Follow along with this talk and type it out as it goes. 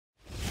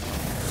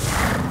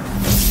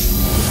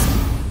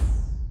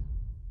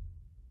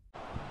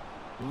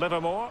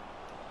Livermore.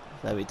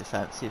 Very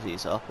defensive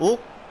these are. Oh!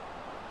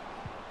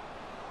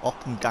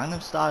 Up and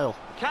Gangnam style.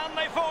 Can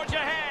they forge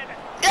ahead?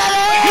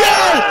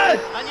 Yes!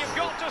 And you've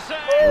got to say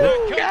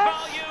that good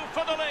value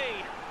for the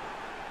lead.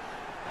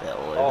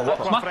 Oh,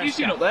 what's Matthews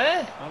doing up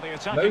there? Well, the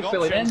attacking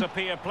options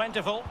appear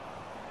plentiful.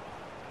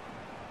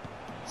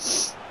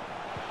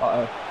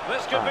 Uh-oh.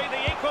 This could be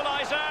the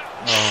equaliser.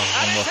 Oh,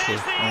 And it unlucky.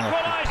 is the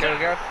equaliser.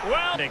 Go.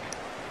 Well,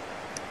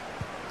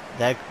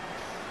 Leg.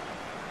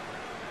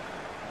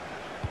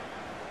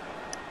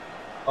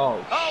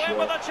 Oh, in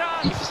with a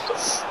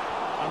chance.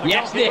 And the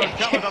Yes, goalkeeper Nick.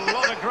 covered a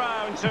lot of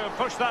ground to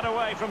push that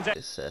away from.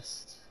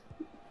 Assist.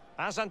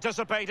 As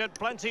anticipated,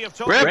 plenty of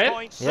talking Rip.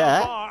 points so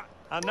Yeah. far.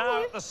 And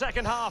now the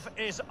second half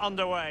is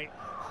underway.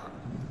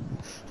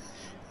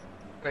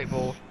 Great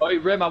ball. Oh,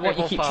 Rim, I want you to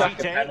Great keep ball track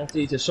of foul.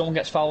 penalties. If someone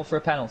gets fouled for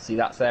a penalty,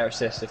 that's their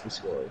assist if we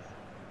score.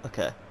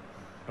 Okay.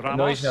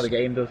 Annoys me how the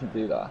game doesn't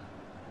do that.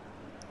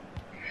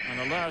 An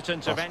alert Lost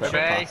intervention. bit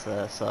of pass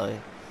there, sorry.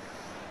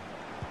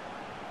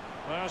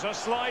 There's a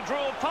slide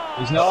rule pass.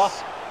 He's not.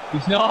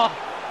 He's not.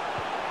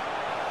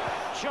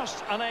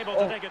 Just unable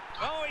to dig it.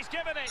 Oh, he's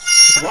given it.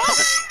 What?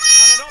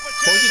 And an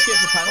opportunity. Fudge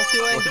gives the penalty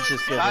away. Fudge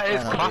just give That the is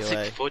penalty classic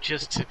away.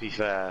 Fudges, to be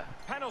fair.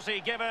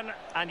 Penalty given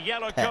and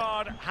yellow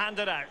card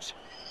handed out.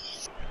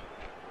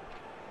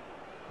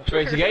 Which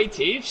way to go,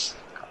 Teeves?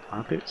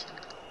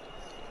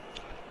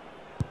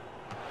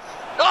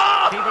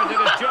 Keeper did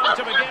his job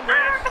to begin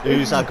with.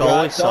 Who's our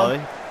goalie? Right,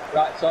 Sorry.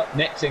 Right, so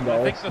Nick's in I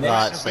goal. think the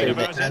Right, first so bit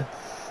Nick's about in. it.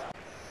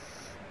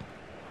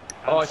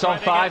 Oh, it's on Trying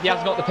to 5. He get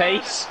hasn't got the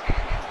forward. pace.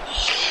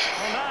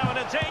 Well, now in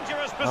a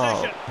dangerous Oh,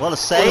 position. what a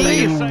Say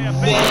save! a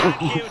big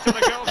thank you to the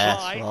goal Yes,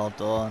 fly. well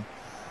done.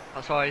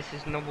 That's why this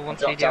is number 1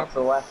 Dropped CDL. out to the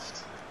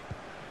left.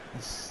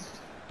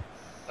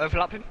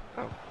 Overlap him.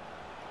 Oh.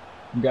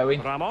 I'm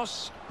going.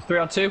 Ramos. 3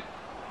 on 2.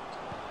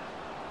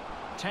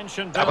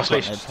 Tension That was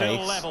building, nice. still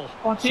Pace. level.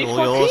 On It's all Teeves,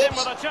 yours. In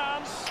with a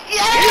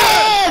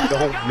chance.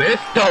 Don't miss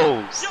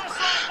those! Just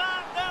like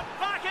that, they're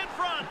back in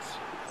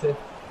front.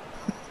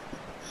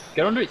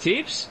 Get under it,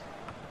 Teeves.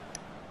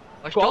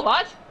 Nice Go on, job.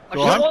 lad. Go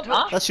You don't on. want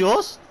that. That's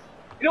yours?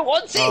 You don't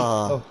want it.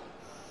 Oh.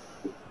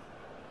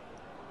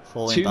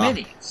 Falling 2 back.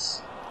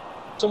 minutes.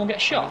 Someone get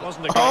It shot.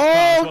 wasn't a great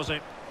pass, was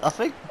it? I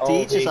think Oh,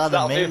 D just had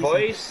that'll an do, amazing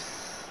boys.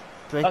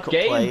 break-up That's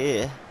game. play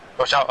here.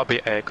 Watch out, I'll be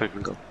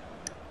coming go.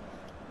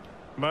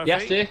 Murphy.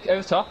 Yes, Dick,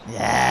 over top.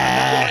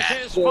 Yeah!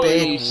 It is for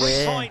Big 6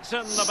 win. points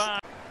in the bag.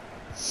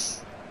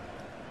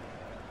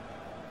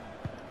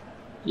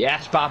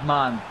 Yes, bad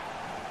man.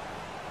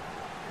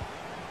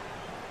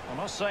 I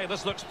must say,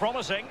 this looks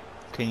promising.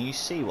 Can you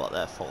see what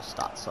their full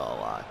stats are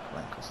like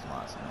when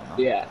customising or not?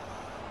 Yeah.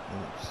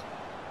 Oops.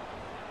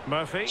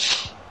 Murphy.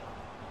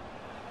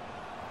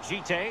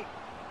 GT.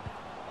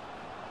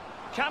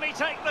 Can he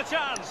take the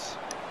chance?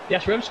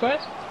 Yes, Rim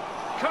squares.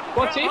 Couldn't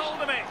What's grab it?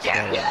 hold of it.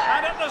 Yeah.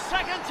 And at the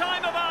second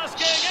time of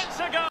asking, it's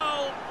a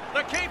goal.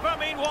 The keeper,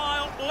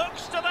 meanwhile,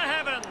 looks to the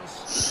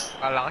heavens.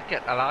 I like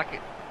it. I like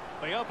it.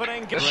 The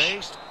opening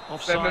raised.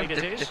 Offside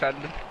it is.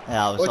 Defending.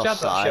 Yeah, I was Watch out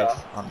that offside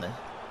shot. on the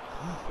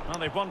Well,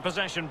 they've won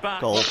possession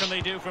back. Goal. What can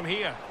they do from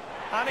here?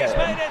 And he's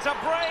made it a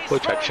brace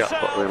Good for check shot,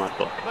 himself. but really my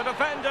foot. The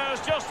defender's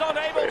just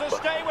unable to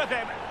stay with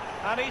him.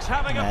 And he's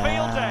having a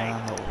field day.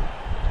 No.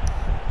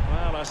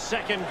 Well, a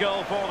second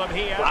goal for them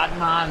here. Bad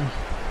man.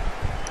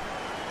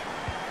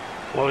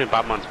 What in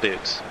Batman's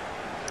boots?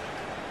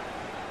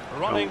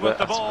 Running Oh, with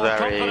the that's ball very,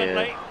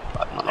 confidently.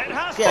 Batman. It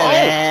has Get gone.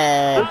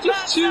 in! And Just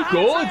that's too the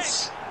good.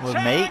 hat-trick. We're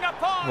Tearing mate.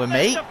 apart We're this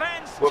mate.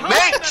 defence We're time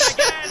and mates.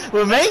 again.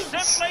 We're They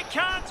mates. simply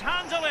can't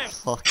handle him.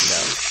 Fucking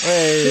hell.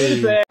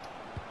 Hey!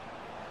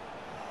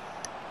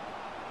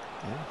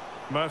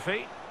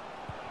 Murphy.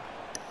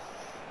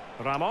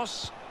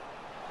 Ramos.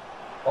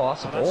 Oh,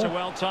 that's a Well, that's a ball.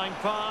 well-timed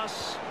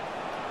pass.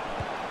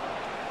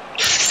 And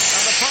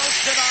the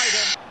post denied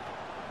him.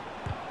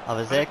 I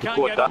was there. Can't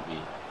Good, get that.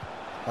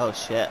 Oh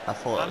shit, I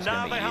thought it And was now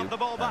going to they be have you. the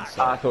ball then, back.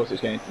 so- I thought it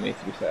was going to me,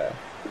 to be fair.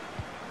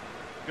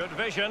 Good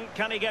vision.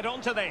 Can he get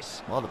onto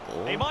this? What a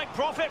ball. He might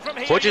profit from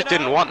here. Fudges you know.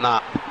 didn't want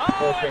that.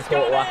 Oh, Been it's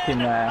caught gone lacking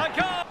in. there. A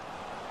goal.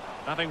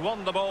 Having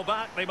won the ball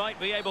back, they might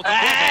be able to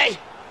Hey! flip it.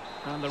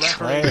 And the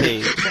referee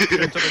Hey! takes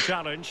exception to the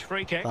challenge.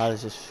 Free kick.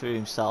 Ballers just threw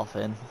himself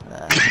in.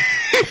 There.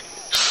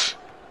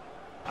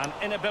 An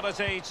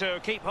inability to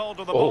keep hold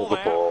of the Oh, ball the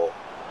there. ball.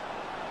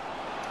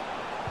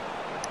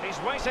 He's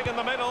waiting in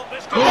the middle.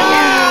 This could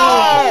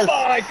Oh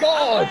my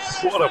god!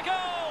 What There's a the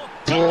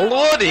goal.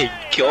 bloody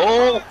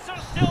goal! Hearts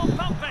are still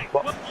pumping.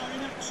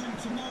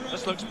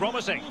 This looks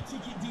promising.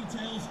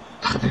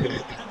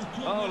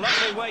 Oh,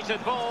 lovely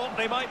weighted ball.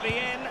 They might be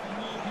in.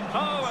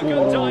 Oh, a good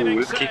Oh, timing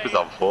this save. keeper's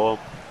on form.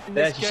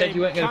 Yes, you said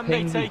you weren't going to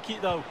ping. Can they take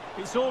it though?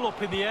 It's all up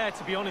in the air,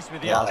 to be honest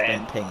with you. Yeah, it's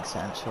been ping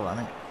central,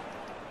 hasn't it?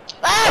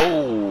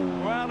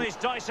 Oh! Well, he's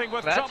dicing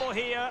with Red? trouble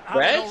here.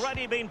 Red? Having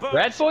already been booked.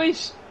 Red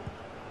boys?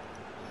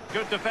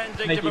 Good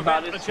defending Make to you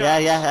prevent bad. the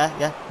chance.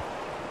 Yeah.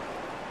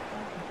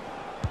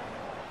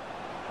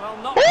 Well,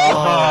 not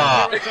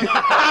Oh!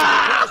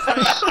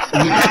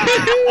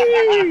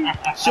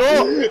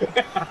 Sure!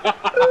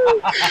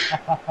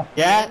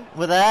 Yeah,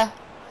 we're there.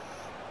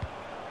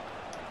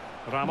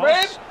 Ramos.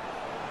 Rim!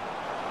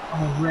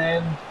 Oh,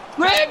 Rim.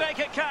 Can make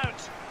it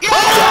count. And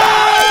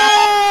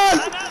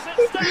as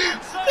it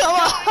stands, so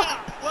going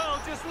up.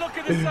 Well, just look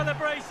at the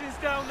celebrations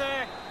down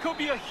there. Could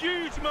be a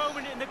huge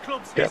moment in the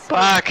club's Get history.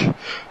 back!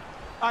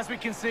 As we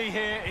can see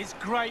here, it's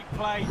great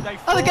play. They And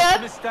forced again.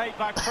 a mistake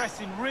by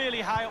pressing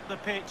really high up the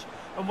pitch.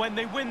 And when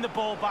they win the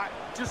ball back,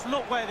 just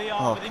look where they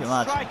are, Oh, within can you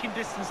imagine? striking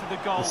distance of the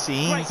goal. The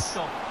scenes. Great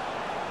stuff.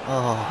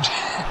 Oh,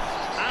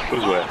 And It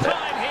was worth it. full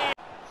time here.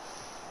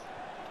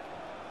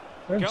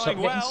 Rim, stop Going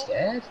getting well.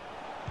 scared.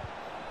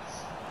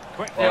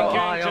 Quick Oh, thinking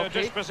aye, to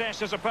okay. dispossess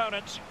his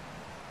opponent.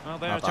 Well,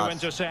 there Not to bad.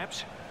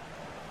 intercept.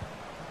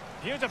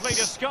 Beautifully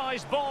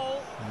disguised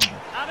ball. And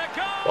a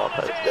goal Well, it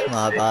that's is. good.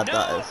 not bad, No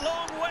that is.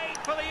 long wait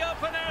for the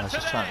opener I was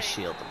just today. trying to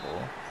shield the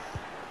ball.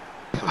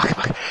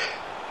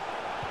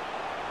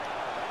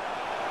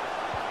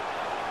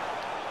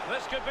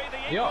 This could be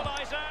the Yeah.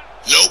 equaliser.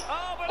 Nope.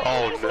 Oh, but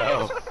Oh, it is.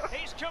 no.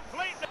 He's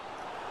completely.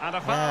 And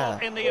a foul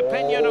Yeah. in the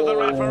opinion of the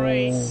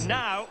referee.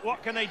 Now,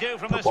 what can they do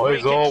from this free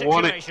Boys kick all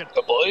want it. situation?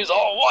 The boys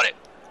all want it.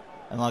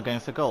 Am I going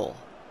for goal?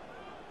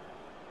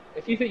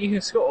 If you think you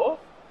can score,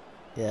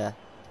 Yeah.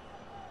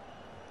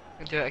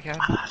 Can do it again.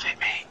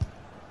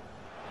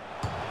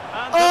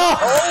 And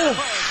Oh!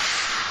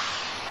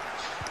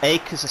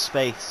 Acres of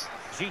space.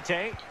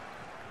 GT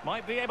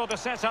might be able to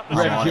set up the I'm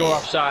Rim, on chance. you're it.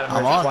 offside.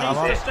 I'm on, Needs I'm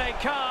on. to stay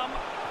calm.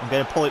 I'm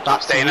going to pull it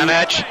back Staying to on you.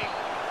 edge.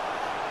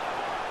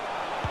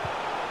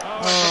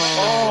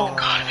 Oh,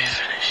 God, we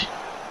finish.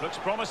 looks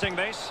promising,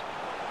 this.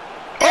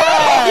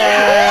 Oh!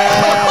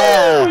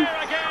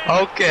 There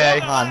again.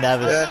 Okay. I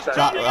never. That's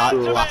That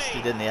cool.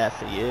 lasted in the air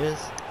for years.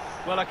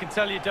 Well, I can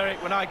tell you,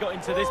 Derek, when I got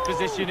into this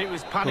position, it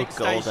was panic Good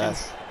goal,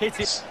 stations. Hit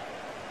it.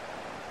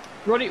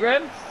 Run it,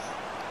 Rim.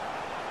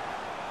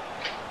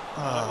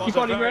 That Oh. was Keep a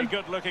on him, very Rim.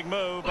 good looking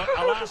move, but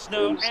alas,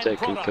 no Who's end taking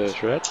product.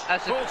 first red?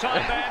 That's Full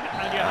time then,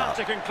 and you have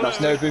to conclude That's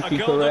no good a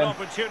keeper, golden Rim.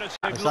 opportunity.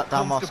 They've Was looked that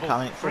Damos comfortable.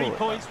 coming 3 forward,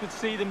 points would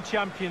see them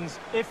champions.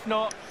 If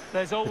not,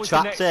 there's always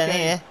trapped the next in game.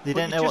 here. They But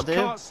don't you know what just to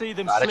do. can't see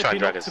them Nah, they try and slipping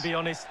drag up, us. to be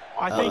honest.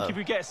 I think Uh-oh. if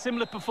we get a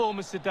similar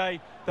performance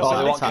today, they'll Oh, be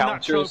they want lifting that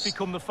counters. trophy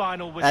come the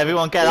final whistle.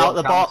 Everyone get out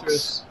the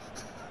box.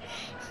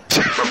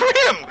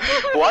 Rim!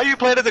 Why are you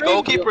playing as the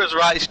goalkeeper as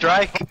right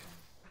strike? we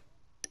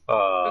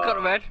got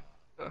a red.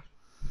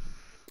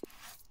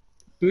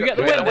 Do we get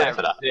the We get win a win there?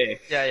 for that.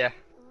 Yeah.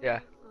 Yeah.